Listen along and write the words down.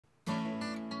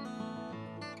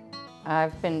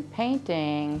I've been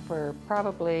painting for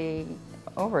probably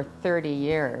over 30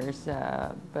 years,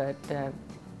 but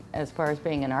as far as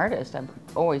being an artist, I've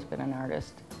always been an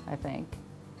artist, I think,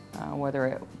 whether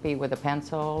it be with a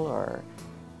pencil or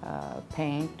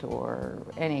paint or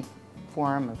any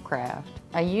form of craft.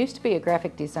 I used to be a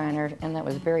graphic designer, and that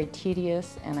was very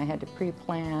tedious, and I had to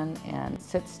pre-plan and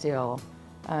sit still.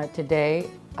 Today,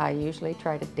 I usually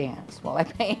try to dance while I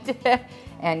paint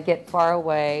and get far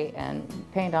away and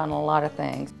paint on a lot of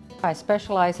things. I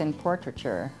specialize in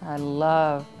portraiture. I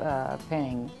love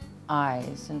painting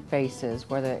eyes and faces,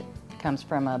 whether it comes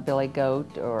from a billy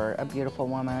goat or a beautiful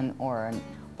woman or an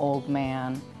old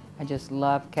man. I just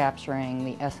love capturing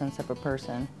the essence of a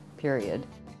person, period.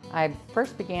 I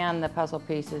first began the puzzle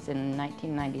pieces in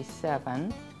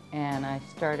 1997, and I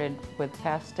started with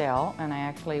pastel, and I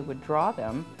actually would draw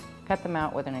them, cut them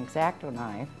out with an X-Acto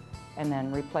knife, and then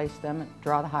replace them,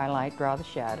 draw the highlight, draw the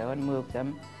shadow, and move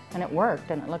them. And it worked,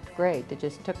 and it looked great. It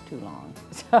just took too long.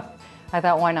 So I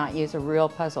thought, why not use a real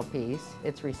puzzle piece?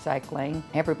 It's recycling.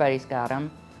 Everybody's got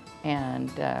them. And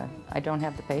I don't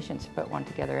have the patience to put one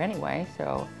together anyway,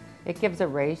 so it gives a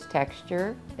raised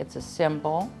texture. It's a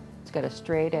symbol. It's got a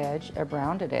straight edge, a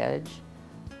rounded edge,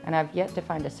 and I've yet to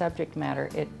find a subject matter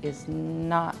it is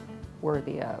not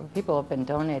worthy of. People have been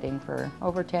donating for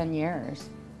over 10 years.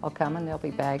 I'll come and there'll be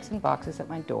bags and boxes at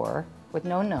my door with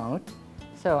no note.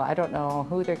 So I don't know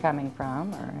who they're coming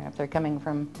from or if they're coming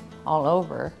from all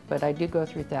over, but I do go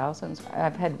through thousands.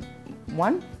 I've had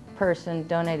one person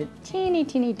donated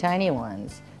teeny tiny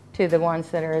ones to the ones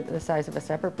that are the size of a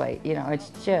supper plate. You know,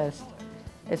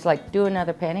 it's like do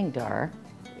another painting, Dar,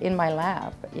 in my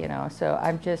lap, you know. So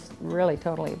I'm just really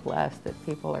totally blessed that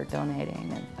people are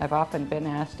donating. And I've often been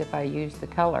asked if I use the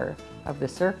color of the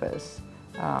surface.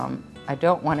 I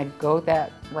don't want to go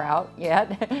that route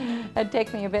yet. It'd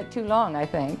take me a bit too long, I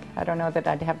think. I don't know that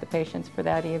I'd have the patience for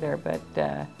that either, but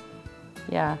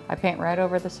yeah, I paint right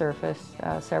over the surface,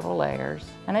 several layers,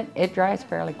 and it dries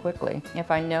fairly quickly.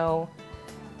 If I know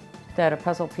that a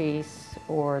puzzle piece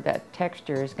or that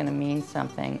texture is going to mean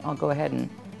something, I'll go ahead and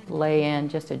lay in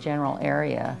just a general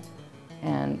area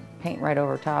and paint right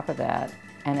over top of that.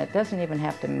 And it doesn't even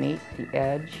have to meet the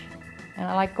edge. And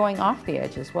I like going off the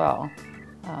edge as well,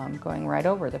 going right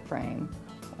over the frame.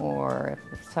 Or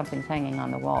if something's hanging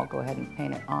on the wall, go ahead and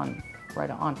paint it right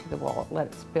onto the wall, let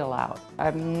it spill out.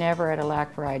 I've never had a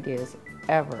lack for ideas,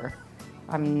 ever.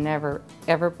 I'm never,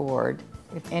 ever bored.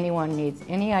 If anyone needs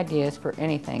any ideas for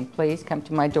anything, please come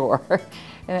to my door.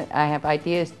 I have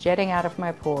ideas jetting out of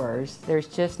my pores. There's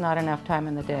just not enough time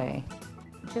in the day.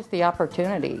 Just the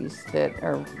opportunities that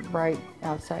are right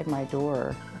outside my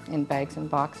door in bags and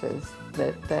boxes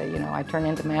that, you know, I turn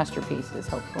into masterpieces,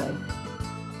 hopefully.